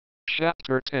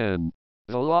Chapter 10.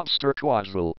 The Lobster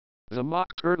Quadrille. The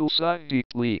Mock Turtle sighed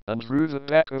deeply and drew the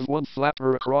back of one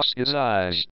flapper across his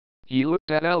eyes. He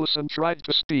looked at Alice and tried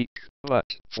to speak,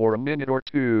 but, for a minute or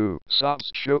two,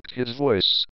 sobs choked his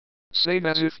voice. Same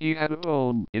as if he had a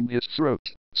bone in his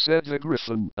throat, said the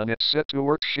Griffin, and it set to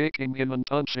work shaking him and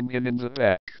punching him in the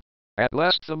back. At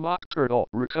last the Mock Turtle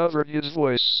recovered his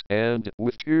voice, and,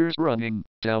 with tears running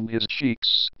down his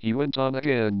cheeks, he went on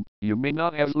again. You may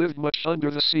not have lived much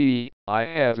under the sea. I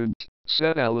haven't,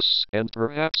 said Alice, and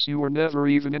perhaps you were never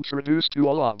even introduced to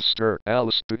a lobster.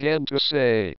 Alice began to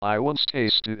say, I once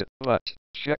tasted it, but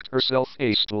checked herself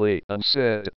hastily and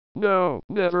said, no,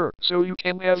 never. So you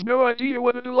can have no idea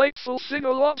what a delightful thing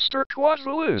a lobster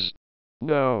quadrille is.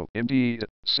 No, indeed,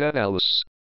 said Alice.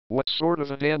 What sort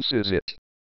of a dance is it?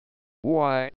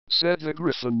 Why, said the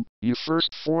Griffin, you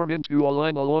first form into a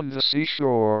line along the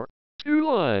seashore. 2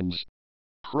 lines,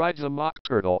 cried the Mock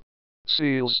Turtle.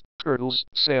 Seals, turtles,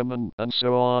 salmon, and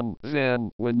so on. Then,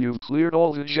 when you've cleared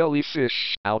all the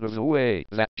jellyfish out of the way,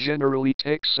 that generally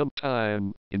takes some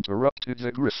time, interrupted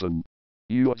the Griffin.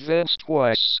 You advance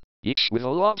twice, each with a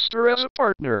lobster as a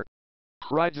partner,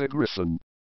 cried the Griffin.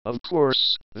 Of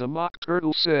course, the Mock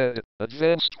Turtle said,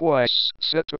 advance twice,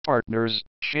 set to partners,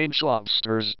 change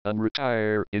lobsters, and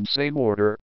retire in same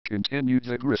order, continued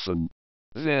the Griffin.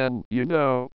 Then, you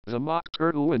know, the Mock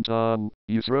Turtle went on,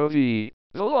 you throw the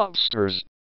lobsters,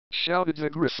 shouted the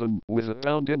Griffin with a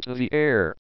bound into the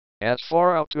air. As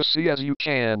far out to sea as you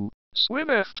can,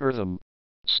 swim after them,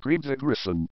 screamed the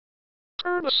Griffin.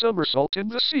 Turn a somersault in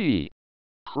the sea,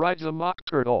 cried the Mock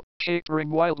Turtle, capering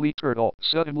wildly. Turtle,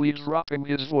 suddenly dropping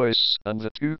his voice, and the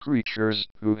 2 creatures,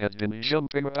 who had been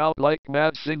jumping about like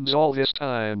mad things all this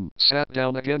time, sat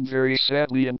down again very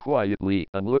sadly and quietly,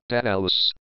 and looked at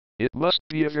Alice. It must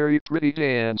be a very pretty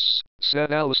dance,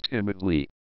 said Alice timidly.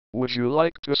 Would you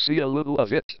like to see a little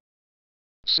of it?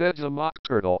 Said the Mock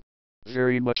Turtle.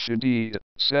 Very much indeed,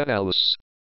 said Alice.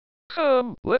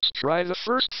 Come, let's try the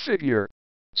first figure,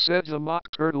 said the Mock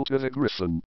Turtle to the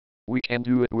Griffin. We can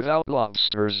do it without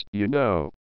lobsters, you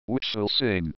know. Which'll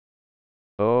sing?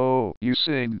 Oh, you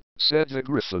sing, said the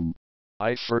Griffin.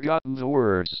 I've forgotten the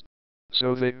words.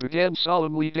 So they began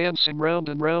solemnly dancing round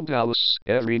and round Alice,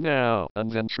 every now and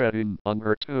then treading on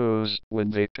her toes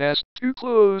when they passed too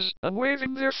close, and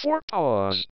waving their 4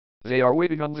 paws. They are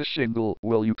waiting on the shingle.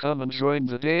 Will you come and join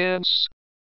the dance?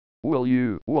 Will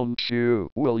you, won't you,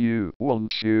 will you,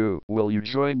 won't you, will you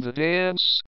join the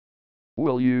dance?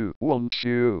 Will you, won't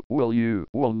you, will you,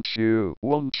 won't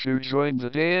you join the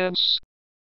dance?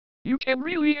 You can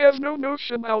really have no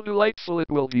notion how delightful it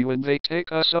will be when they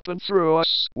take us up and throw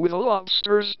us, with the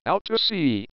lobsters, out to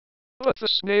sea. But the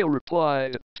snail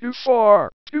replied, too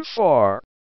far,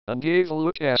 and gave a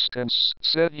look askance,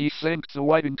 said he thanked the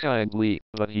whiting kindly,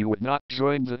 but he would not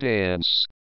join the dance.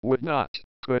 Would not,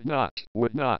 could not,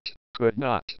 would not, could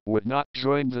not, would not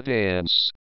join the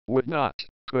dance. Would not,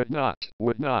 could not,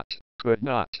 would not, could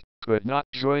not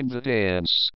join the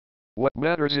dance. What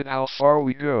matters it how far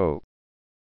we go?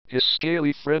 His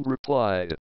scaly friend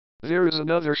replied, there is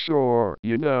another shore,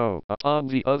 you know, upon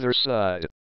the other side.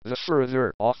 The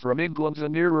further off from England the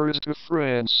nearer is to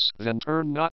France. Then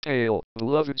turn not pale,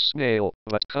 beloved snail,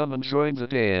 but come and join the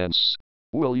dance.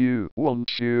 Will you,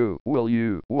 won't you, will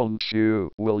you, won't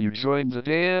you, will you join the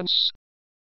dance?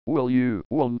 Will you,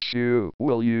 won't you,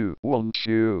 will you, won't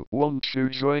you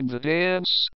join the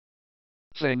dance?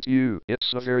 Thank you,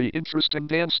 it's a very interesting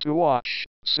dance to watch,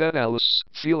 said Alice,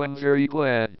 feeling very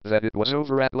glad that it was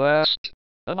over at last.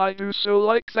 And I do so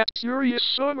like that curious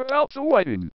song about the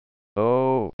whiting.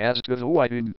 Oh, as to the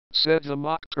whiting, said the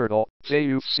Mock Turtle,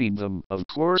 you've seen them, of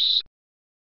course?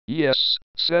 Yes,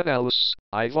 said Alice,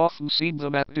 I've often seen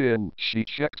them at Din. She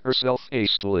checked herself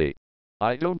hastily.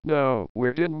 I don't know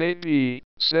where Din may be,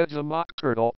 said the Mock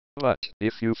Turtle, but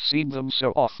if you've seen them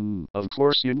so often, of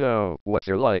course you know what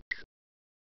they're like.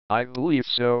 I believe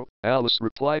so, Alice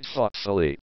replied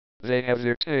thoughtfully. They have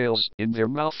their tails in their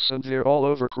mouths and they're all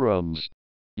over crumbs.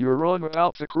 You're wrong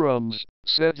about the crumbs,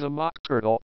 said the Mock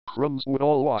Turtle. Crumbs would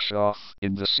all wash off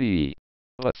in the sea.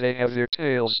 But they have their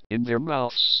tails in their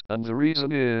mouths, and the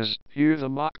reason is, here the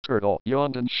Mock Turtle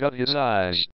yawned and shut his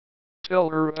eyes. Tell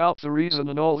her about the reason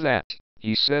and all that,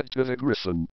 he said to the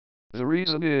Griffin. The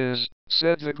reason is,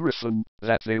 said the Griffin,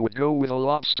 that they would go with the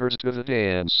lobsters to the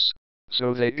dance.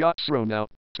 So they got thrown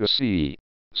out to sea.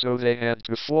 So they had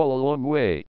to fall a long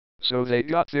way. So they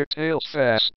got their tails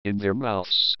fast in their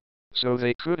mouths. So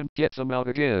they couldn't get them out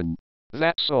again.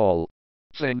 That's all.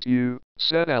 Thank you,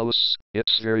 said Alice.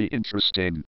 It's very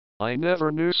interesting. I never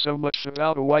knew so much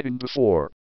about a whiting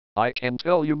before. I can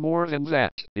tell you more than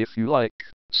that, if you like,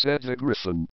 said the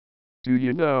Griffin. Do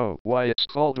you know why it's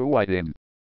called a whiting?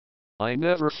 I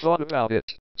never thought about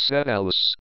it, said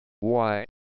Alice. Why?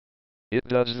 It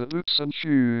does the boots and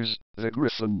shoes, the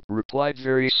Griffin replied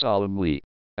very solemnly.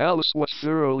 Alice was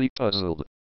thoroughly puzzled.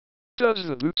 Does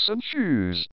the boots and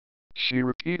shoes? She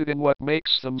repeated, and what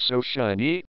makes them so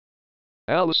shiny?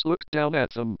 Alice looked down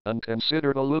at them and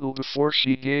considered a little before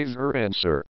she gave her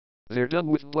answer. They're done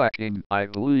with blacking, I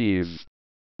believe.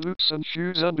 Boots and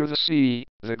shoes under the sea,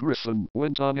 the Griffin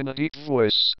went on in a deep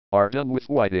voice, are done with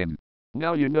whiting.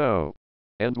 Now you know.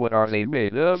 And what are they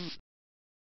made of?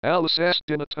 Alice asked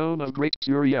in a tone of great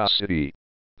curiosity.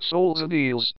 Soles and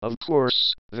eels, of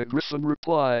course, the Griffin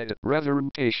replied rather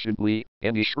impatiently.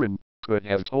 Any shrimp could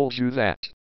have told you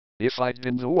that. If I'd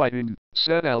been the whiting,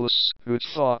 said Alice, whose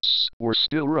thoughts were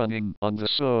still running on the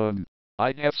song,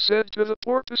 I'd have said to the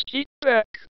porpoise, keep back,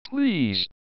 please.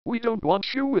 We don't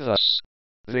want you with us.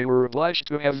 They were obliged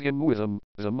to have him with them,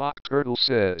 the Mock Turtle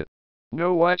said.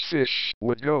 No white fish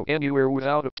would go anywhere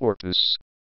without a porpoise.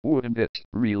 Wouldn't it,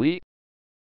 really?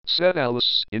 Said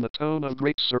Alice in a tone of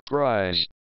great surprise.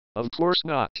 Of course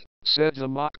not, said the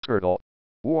Mock Turtle.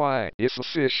 Why, if a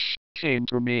fish came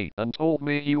to me and told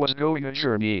me he was going a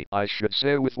journey, I should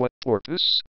say with what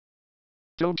porpoise?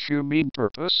 Don't you mean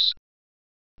purpose?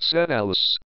 Said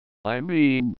Alice. I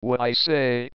mean what I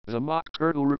say, the Mock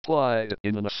Turtle replied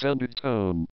in an offended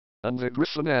tone. And the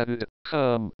Griffin added,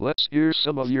 come, let's hear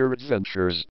some of your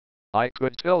adventures. I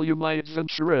could tell you my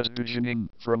adventures beginning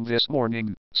from this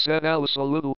morning, said Alice a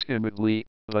little timidly,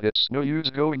 but it's no use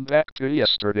going back to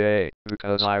yesterday,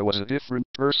 because I was a different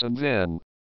person then.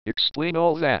 Explain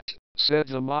all that, said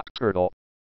the Mock Turtle.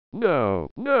 No,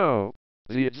 no,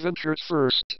 the adventures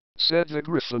first, said the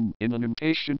Griffin in an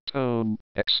impatient tone.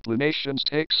 Explanations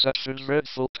take such a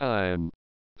dreadful time.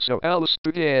 So Alice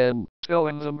began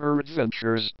telling them her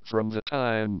adventures from the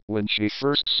time when she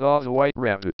first saw the White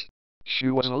Rabbit.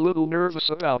 She was a little nervous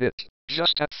about it.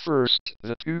 Just at first,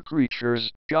 the two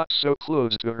creatures got so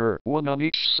close to her, one on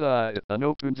each side, and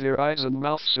opened their eyes and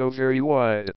mouth so very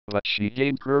wide, but she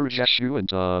gained courage as she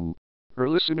went on. Her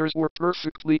listeners were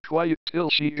perfectly quiet till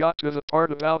she got to the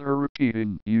part about her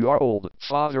repeating, you are old,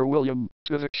 Father William,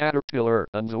 to the caterpillar,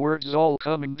 and the words all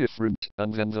coming different,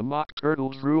 and then the Mock Turtle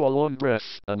drew a long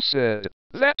breath and said,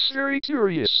 that's very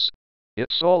curious.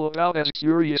 It's all about as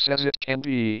curious as it can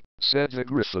be, said the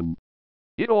Griffin.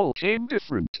 It all came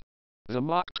different. The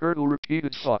Mock Turtle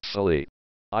repeated thoughtfully.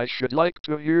 I should like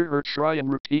to hear her try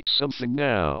and repeat something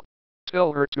now.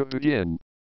 Tell her to begin.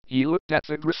 He looked at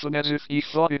the Griffin as if he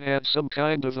thought it had some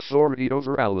kind of authority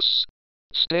over Alice.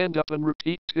 Stand up and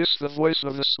repeat, tis the voice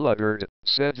of the sluggard,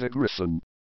 said the Griffin.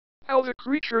 How the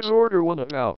creatures order one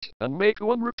about, and make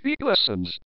one repeat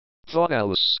lessons, thought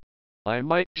Alice. I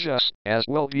might just as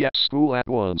well be at school at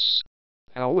once.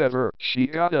 However, she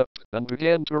got up and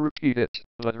began to repeat it,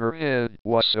 but her head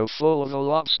was so full of the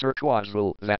lobster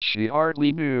quadrille that she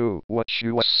hardly knew what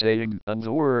she was saying, and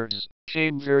the words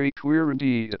came very queer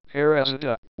indeed. Hair as a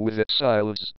duck with its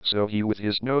eyelids, so he with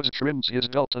his nose trims his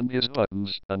belt and his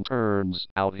buttons, and turns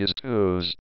out his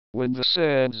toes. When the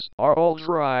sands are all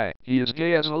dry, he is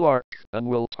gay as a lark, and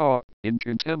will talk in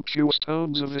contemptuous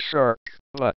tones of the shark.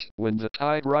 But when the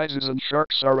tide rises and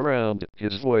sharks are around,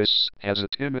 his voice has a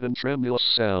timid and tremulous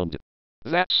sound.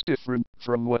 That's different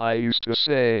from what I used to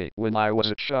say when I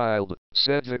was a child,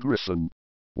 said the Griffin.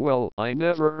 Well, I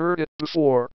never heard it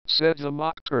before, said the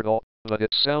Mock Turtle, but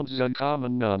it sounds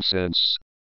uncommon nonsense.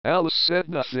 Alice said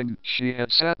nothing. She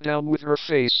had sat down with her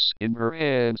face in her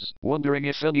hands, wondering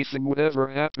if anything would ever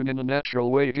happen in a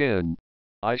natural way again.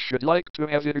 I should like to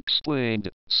have it explained,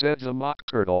 said the Mock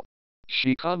Turtle.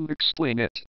 She can't explain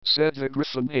it, said the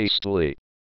Griffin hastily.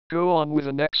 Go on with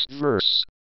the next verse.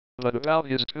 But about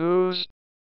his toes?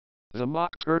 The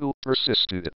Mock Turtle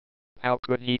persisted. How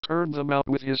could he turn them out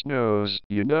with his nose,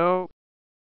 you know?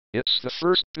 It's the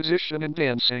first position in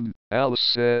dancing, Alice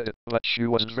said, but she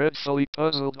was dreadfully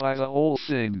puzzled by the whole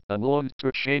thing, and longed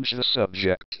to change the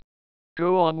subject.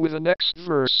 Go on with the next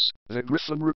verse, the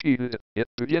Griffin repeated. It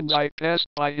begins, I passed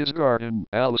by his garden.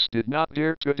 Alice did not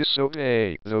dare to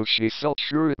disobey, though she felt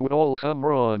sure it would all come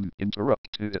wrong.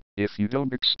 Interrupted. If you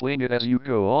don't explain it as you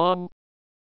go on.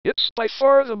 It's by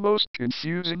far the most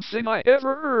confusing thing I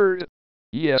ever heard.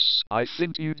 Yes, I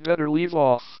think you'd better leave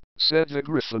off, said the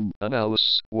Griffin, and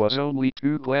Alice was only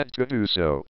too glad to do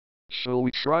so. Shall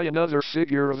we try another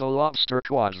figure of the lobster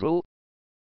quadrille?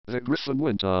 The Griffin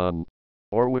went on.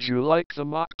 Or would you like the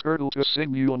Mock Turtle to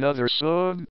sing you another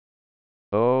song?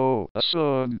 Oh, a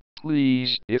song,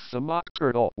 please, if the Mock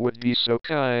Turtle would be so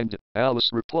kind,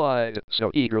 Alice replied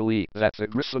so eagerly that the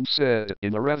Griffin said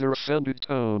in a rather offended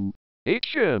tone,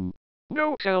 H.M.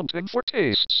 No counting for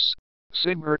tastes.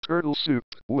 Sing her turtle soup,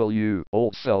 will you,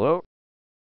 old fellow?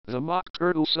 The Mock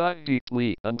Turtle sighed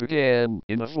deeply and began,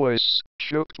 in a voice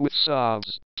choked with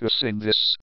sobs, to sing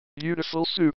this beautiful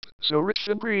soup, so rich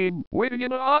and green, waiting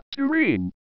in a hot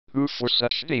tureen. Who for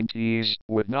such dainties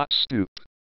would not stoop?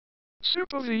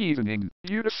 Soup of the evening,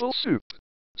 beautiful soup.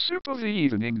 Soup of the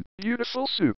evening, beautiful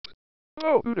soup.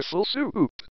 Oh, beautiful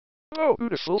soup. Oh,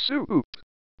 beautiful soup.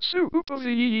 Soup of the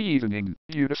evening,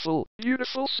 beautiful,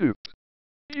 beautiful soup.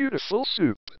 Beautiful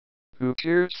soup. Who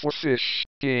cares for fish,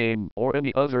 game, or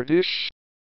any other dish?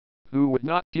 Who would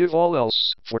not give all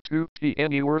else for 2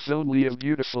 pennyworth only of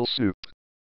beautiful soup?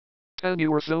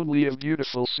 Pennyworth only of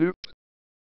beautiful soup?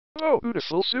 Oh,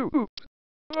 beautiful soup!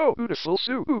 Oh, beautiful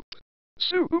soup!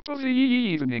 Soup of the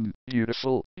evening,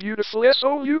 beautiful, beautiful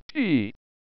S-O-U-P!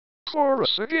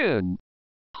 Chorus again!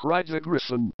 Cried the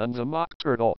Griffin, and the Mock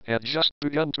Turtle had just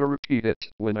begun to repeat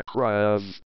it when a cry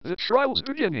of, "The trial's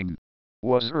beginning!"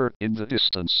 was heard in the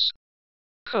distance.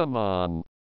 "Come on!"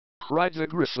 cried the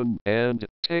Griffin, and,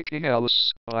 taking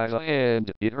Alice by the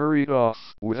hand, it hurried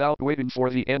off, without waiting for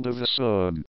the end of the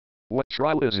song. "What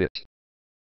trial is it?"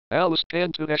 Alice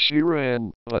panted as she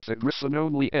ran, but the Griffin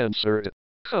only answered,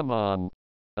 "Come on,"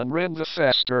 and ran the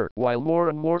faster, while more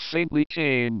and more faintly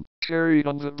came, carried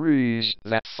on the breeze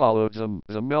that followed them,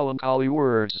 the melancholy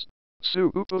words,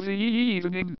 "Soup of the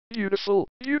evening, beautiful,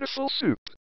 beautiful soup."